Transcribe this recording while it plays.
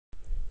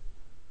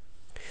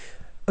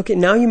Okay,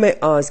 now you may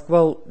ask,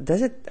 well,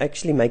 does it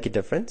actually make a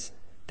difference?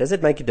 Does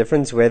it make a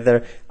difference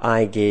whether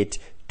I get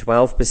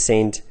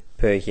 12%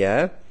 per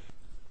year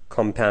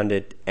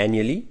compounded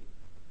annually?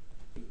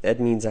 That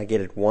means I get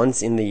it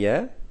once in the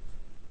year.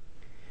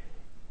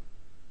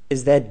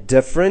 Is that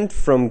different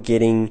from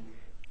getting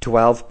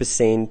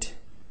 12%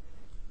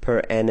 per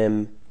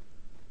annum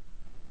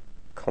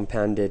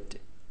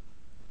compounded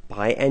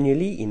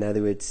biannually? In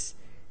other words,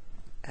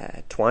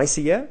 twice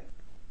a year?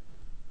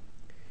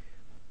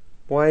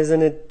 Why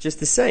isn't it just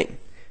the same?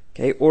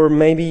 Okay, or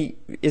maybe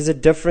is it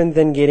different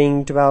than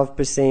getting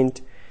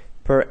 12%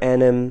 per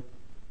annum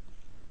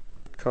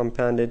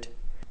compounded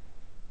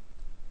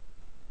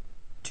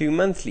 2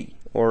 monthly,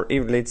 or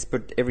let's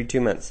put every 2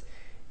 months.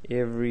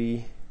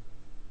 Every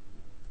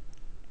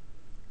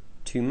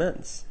 2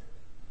 months.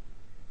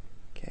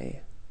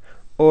 Okay,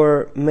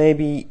 or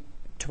maybe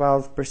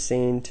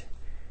 12%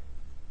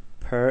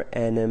 per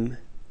annum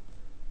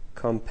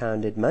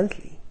compounded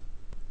monthly.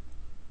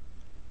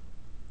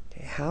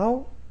 Okay,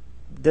 how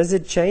does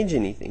it change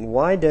anything?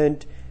 Why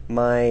don't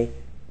my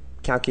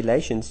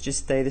calculations just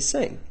stay the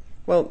same?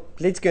 Well,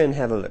 let's go and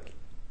have a look.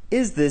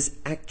 Is this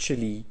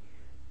actually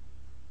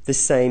the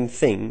same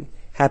thing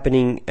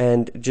happening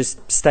and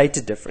just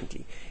stated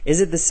differently?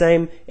 Is it the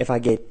same if I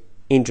get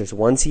interest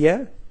once a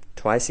year,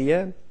 twice a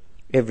year,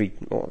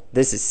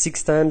 this is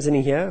 6 times in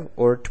a year,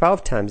 or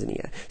 12 times in a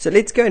year? So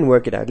let's go and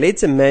work it out.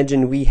 Let's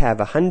imagine we have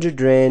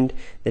 100 Rand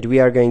that we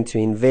are going to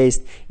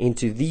invest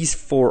into these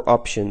 4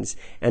 options,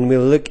 and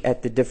we'll look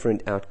at the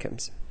different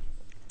outcomes.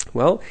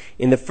 Well,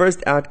 in the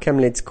first outcome,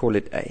 let's call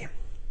it A.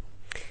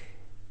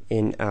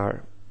 In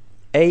our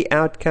A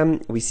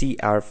outcome, we see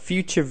our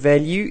future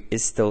value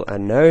is still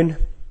unknown.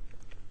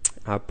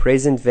 Our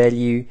present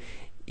value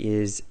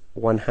is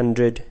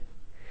 100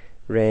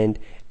 Rand.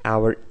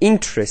 Our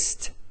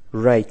interest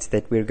rate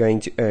that we're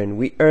going to earn,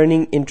 we're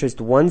earning interest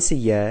once a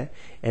year,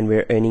 and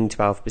we're earning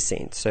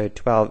 12%, so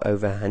 12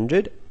 over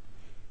 100.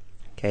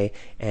 Okay,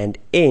 and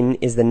N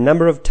is the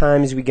number of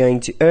times we're going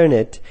to earn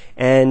it,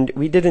 and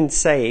we didn't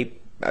say,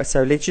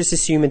 so let's just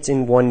assume it's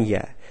in 1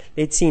 year.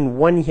 Let's see in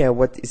 1 year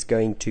what is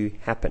going to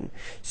happen.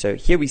 So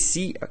here we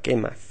see, okay,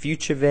 my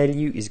future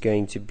value is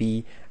going to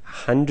be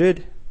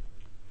 100.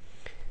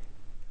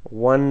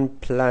 1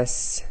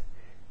 plus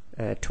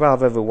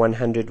 12 over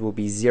 100 will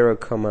be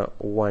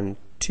 0.12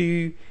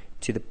 to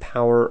the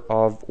power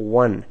of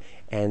 1.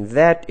 And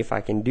that, if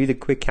I can do the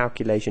quick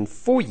calculation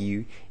for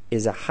you,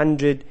 is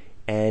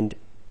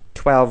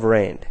 112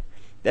 Rand.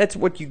 That's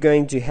what you're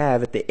going to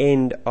have at the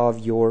end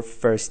of your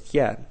first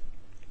year.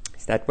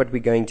 Is that what we're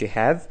going to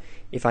have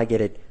if I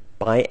get it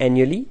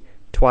biannually,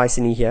 twice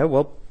in a year?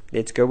 Well,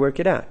 let's go work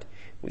it out.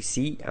 We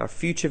see our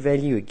future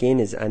value again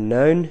is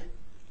unknown.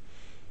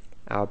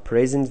 Our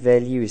present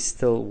value is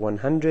still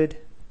 100.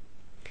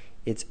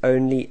 It's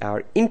only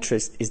our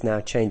interest is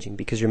now changing,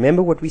 because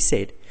remember what we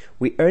said,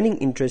 we're earning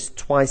interest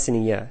twice in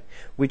a year,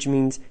 which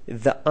means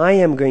the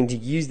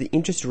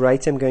interest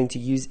rate I'm going to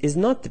use is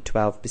not the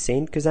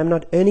 12%, because I'm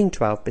not earning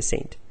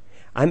 12%.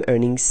 I'm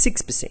earning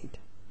 6%.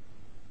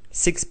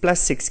 6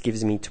 plus 6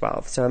 gives me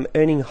 12, so I'm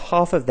earning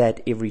half of that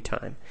every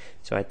time.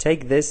 So I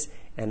take this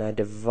and I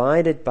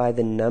divide it by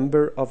the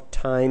number of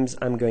times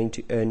I'm going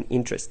to earn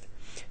interest.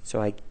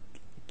 So I'm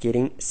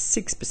getting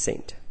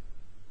 6%.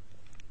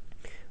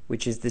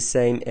 Which is the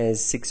same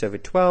as 6 over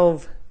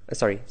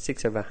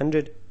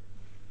 100.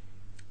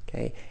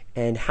 Okay,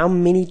 and how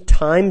many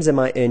times am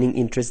I earning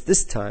interest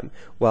this time?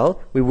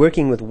 Well, we're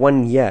working with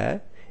 1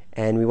 year,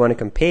 and we want to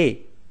compare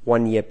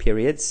 1 year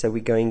periods, so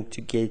we're going to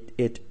get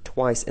it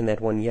twice in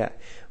that 1 year,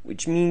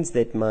 which means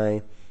that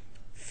my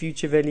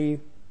future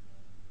value,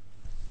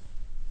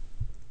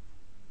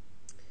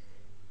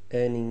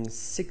 earning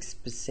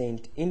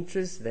 6%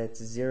 interest,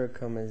 that's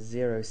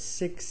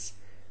 0.06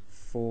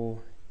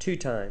 for 2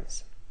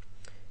 times.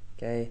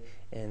 Okay,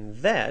 and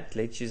that,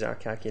 let's use our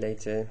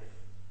calculator,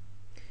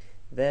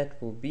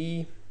 that will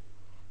be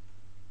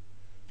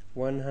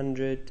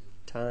 100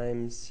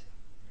 times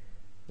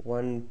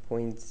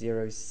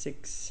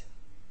 1.06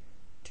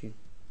 to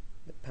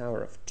the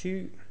power of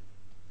 2.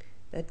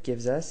 That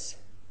gives us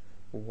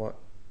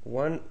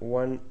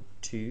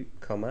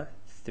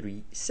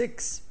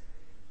 112.36.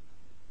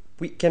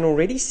 We can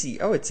already see,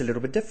 oh, it's a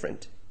little bit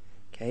different.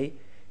 Okay,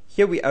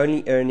 here we're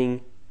only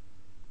earning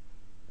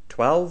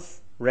 12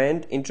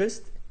 Rand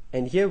interest,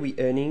 and here we're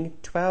earning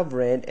 12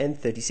 Rand and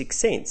 36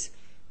 cents.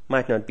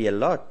 Might not be a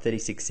lot,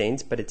 36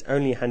 cents, but it's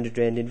only 100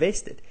 Rand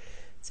invested.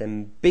 It's a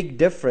big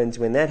difference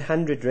when that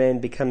 100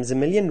 Rand becomes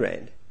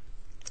R1,000,000.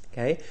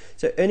 Okay,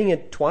 so earning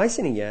it twice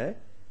in a year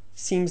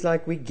seems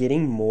like we're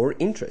getting more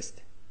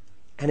interest.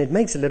 And it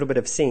makes a little bit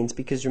of sense,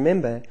 because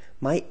remember,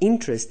 my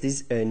interest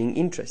is earning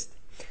interest.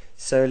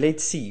 So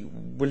let's see,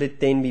 will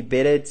it then be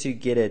better to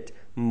get it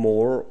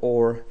more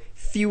or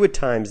fewer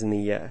times in the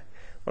year?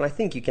 Well, I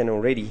think you can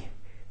already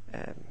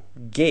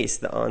guess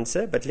the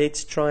answer, but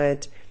let's try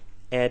it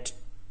at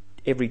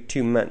every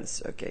 2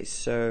 months. Okay,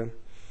 so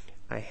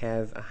I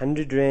have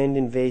 100 Rand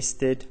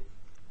invested.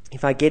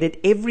 If I get it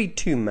every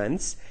 2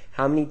 months,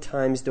 how many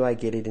times do I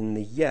get it in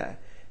the year?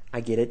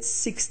 I get it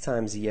 6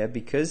 times a year,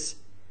 because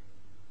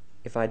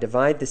if I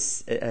divide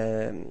this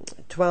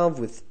 12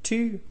 with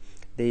 2,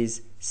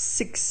 there's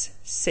 6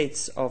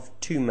 sets of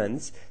 2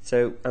 months,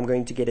 so I'm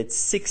going to get it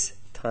 6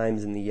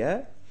 times in the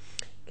year.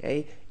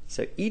 Okay,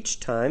 so each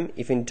time,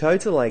 if in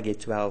total I get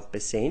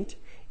 12%,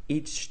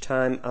 each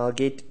time I'll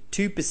get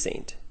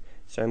 2%.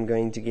 So I'm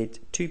going to get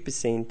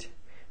 2%,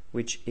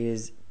 which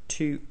is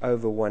 2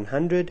 over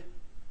 100.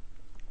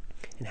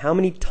 And how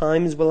many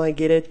times will I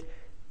get it?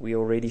 We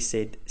already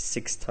said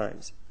 6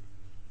 times.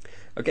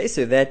 Okay,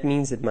 so that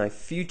means that my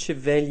future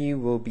value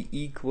will be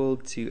equal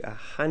to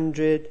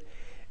 100,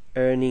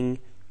 earning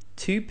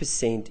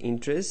 2%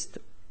 interest,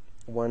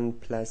 1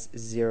 plus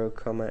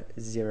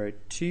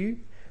 0,02,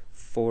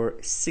 for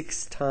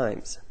 6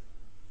 times.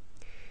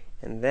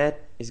 And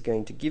that is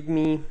going to give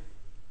me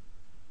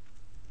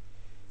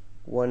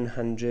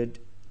 100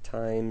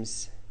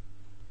 times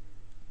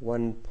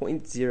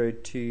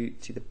 1.02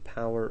 to the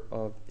power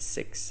of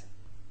 6.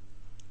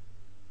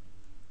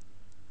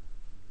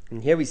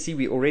 And here we see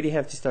we already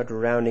have to start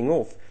rounding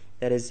off.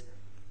 That is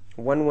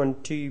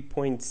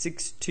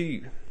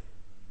 112.62.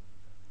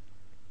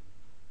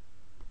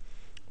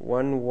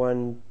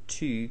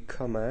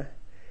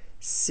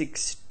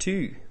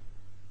 112,62.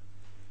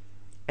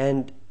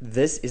 And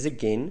this is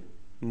again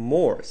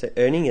more. So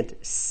earning it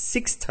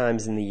 6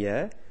 times in the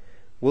year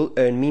will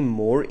earn me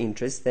more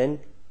interest than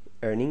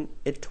earning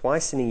it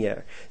twice in a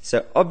year.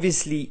 So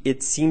obviously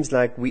it seems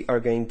like we are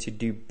going to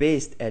do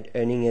best at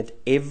earning it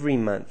every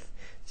month.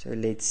 So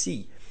let's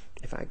see.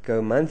 If I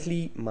go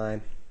monthly, my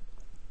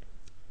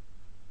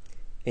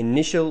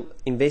initial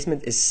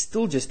investment is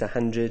still just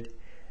 100.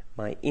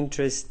 My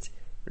interest,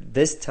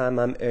 this time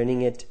I'm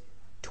earning it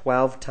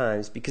 12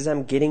 times because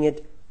I'm getting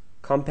it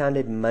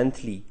compounded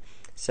monthly.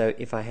 So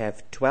if I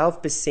have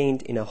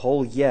 12% in a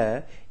whole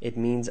year, it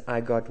means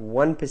I got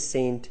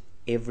 1%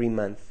 every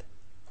month.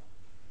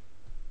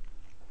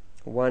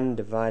 1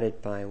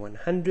 divided by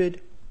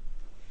 100.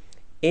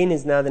 N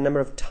is now the number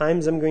of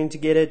times I'm going to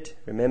get it.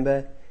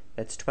 Remember,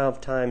 that's 12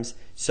 times.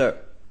 So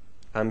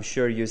I'm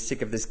sure you're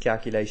sick of this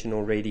calculation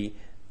already,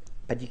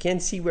 but you can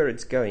see where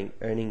it's going.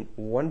 Earning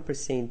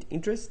 1%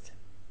 interest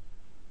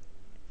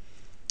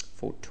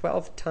for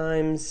 12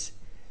 times.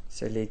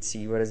 So let's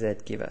see, what does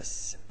that give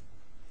us?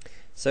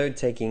 So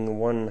taking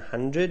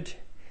 100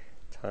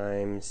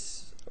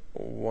 times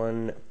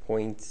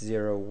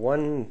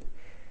 1.01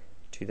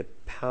 to the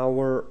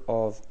power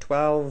of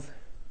 12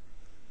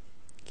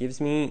 gives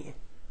me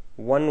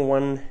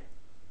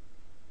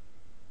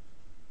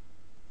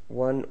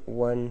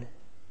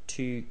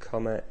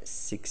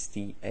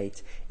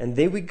 112,68. And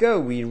there we go.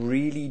 We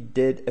really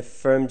did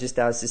affirm just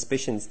our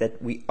suspicions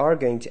that we are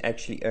going to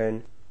actually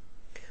earn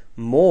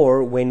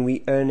more when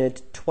we earn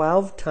it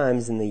 12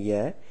 times in the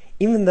year,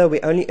 even though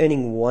we're only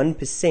earning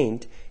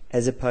 1%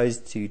 as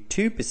opposed to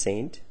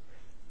 2%.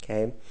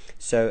 Okay,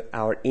 so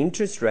our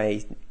interest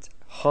rate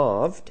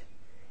halved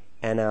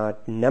and our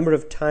number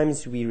of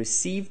times we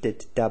received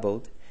it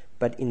doubled,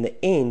 but in the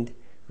end,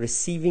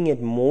 receiving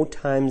it more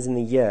times in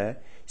the year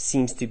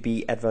seems to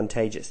be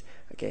advantageous.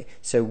 Okay,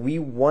 so we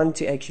want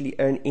to actually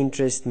earn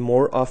interest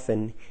more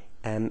often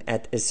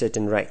at a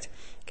certain rate.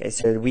 Okay,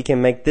 so we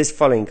can make this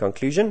following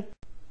conclusion.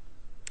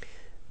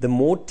 The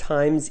more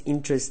times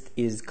interest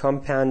is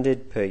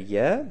compounded per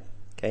year,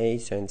 okay,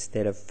 so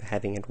instead of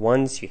having it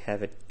once, you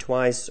have it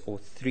twice or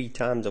 3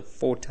 times or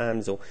 4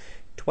 times or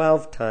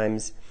 12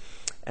 times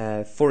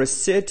for a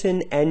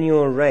certain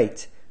annual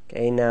rate.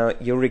 Okay, now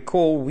you'll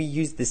recall we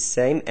use the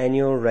same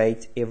annual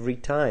rate every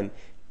time,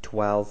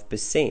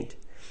 12%.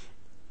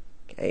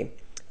 Okay,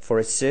 for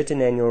a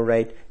certain annual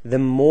rate, the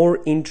more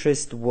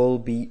interest will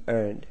be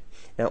earned.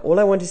 Now all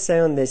I want to say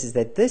on this is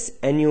that this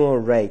annual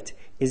rate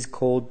is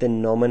called the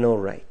nominal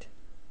rate.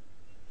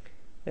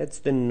 That's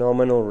the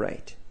nominal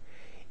rate,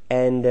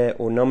 and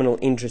or nominal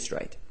interest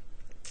rate.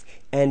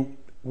 And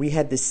we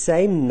had the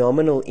same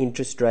nominal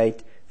interest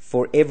rate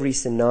for every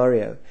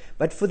scenario.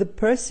 But for the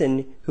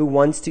person who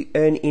wants to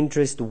earn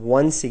interest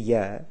once a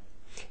year,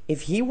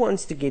 if he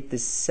wants to get the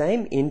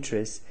same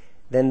interest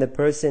than the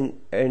person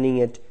earning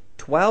it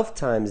 12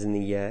 times in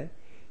the year,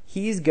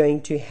 he is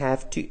going to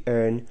have to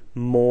earn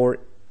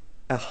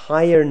a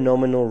higher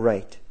nominal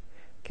rate.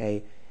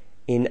 Okay.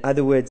 In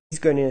other words, he's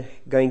going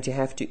to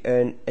have to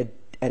earn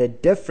at a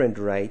different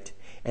rate,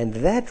 and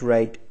that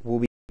rate will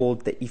be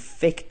called the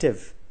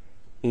effective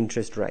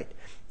interest rate.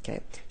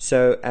 Okay,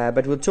 so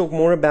but we'll talk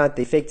more about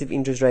the effective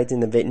interest rate in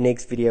the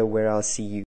next video, where I'll see you.